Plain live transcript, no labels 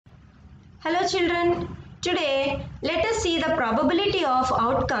Hello children, today let us see the probability of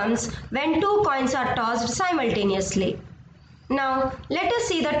outcomes when two coins are tossed simultaneously. Now let us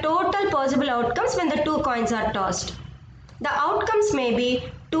see the total possible outcomes when the two coins are tossed. The outcomes may be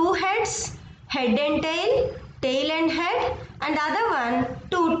two heads, head and tail and head, and the other one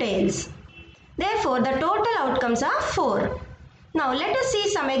two tails. Therefore the total outcomes are 4. Now let us see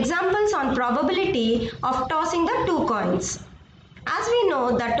some examples on probability of tossing the two coins. As we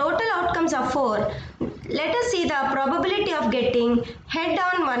know the total outcomes are 4, let us see the probability of getting head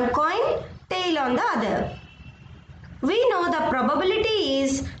on one coin, tail on the other. We know the probability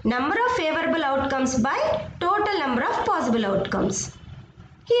is number of favorable outcomes by total number of possible outcomes.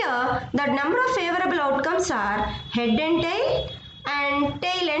 Here the number of favorable outcomes are head and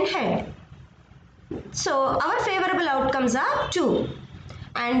tail and head. So our favorable outcomes are 2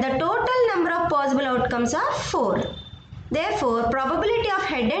 and the total number of possible outcomes are 4. Therefore, probability of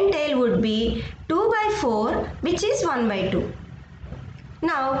head and tail would be 2 by 4, which is 1 by 2.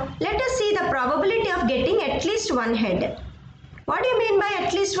 Now, let us see the probability of getting at least one head. What do you mean by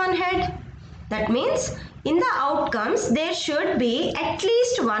at least one head? That means, in the outcomes, there should be at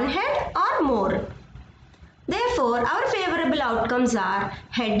least one head or more. Therefore, our favorable outcomes are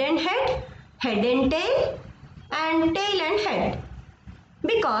head and tail, and tail and head.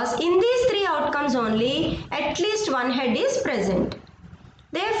 Because in these three outcomes only, at least one head is present.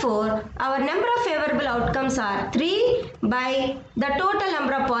 Therefore, our number of favorable outcomes are 3 by the total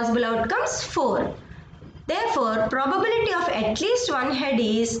number of possible outcomes 4. Therefore, probability of at least one head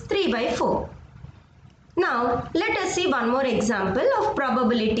is 3 by 4. Now, let us see one more example of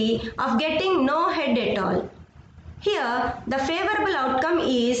probability of getting no head at all. Here, the favorable outcome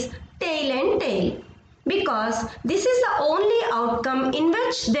is tail and tail, because this is the only outcome in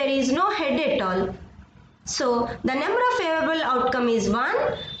which there is no head at all. So the number of favorable outcome is 1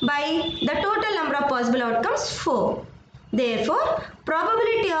 by the total number of possible outcomes 4. Therefore,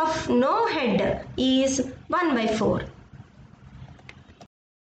 probability of no head is 1 by 4.